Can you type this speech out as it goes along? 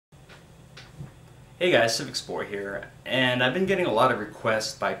Hey guys, Civic Sport here, and I've been getting a lot of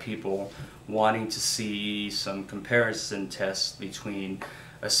requests by people wanting to see some comparison tests between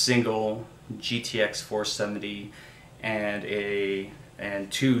a single GTX 470 and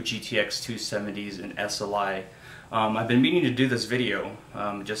two GTX 270s in SLI. I've been meaning to do this video,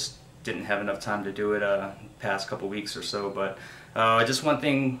 just didn't have enough time to do it past couple weeks or so, but just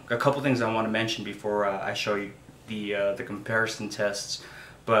a couple things I want to mention before I show you the comparison tests.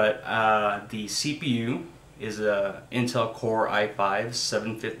 But the CPU is a Intel Core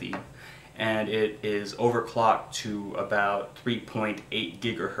i5-750, and it is overclocked to about 3.8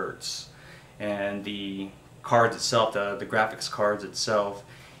 gigahertz. And the cards itself, the graphics cards itself,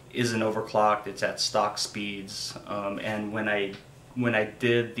 isn't overclocked. It's at stock speeds. And when I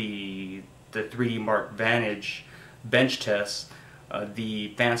did the 3D Mark Vantage bench test,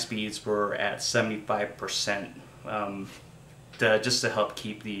 the fan speeds were at 75%. Just to help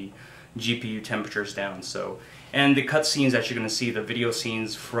keep the GPU temperatures down. And the cutscenes that you're going to see, the video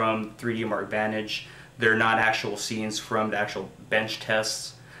scenes from 3D Mark Vantage, they're not actual scenes from the actual bench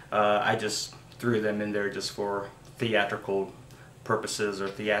tests. I just threw them in there just for theatrical purposes or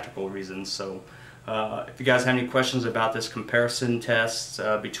theatrical reasons. So if you guys have any questions about this comparison test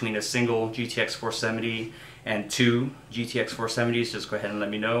between a single GTX 470 and two GTX 470s, just go ahead and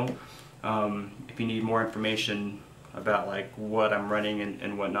let me know. If you need more information about like what I'm running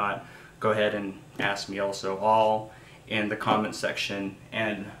and whatnot, go ahead and ask me also, all in the comment section.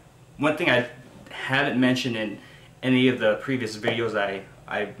 And one thing I haven't mentioned in any of the previous videos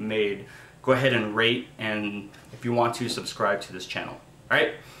I've made, go ahead and rate, and if you want to, subscribe to this channel.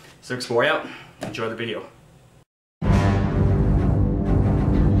 Alright, Civic Sport out. Enjoy the video.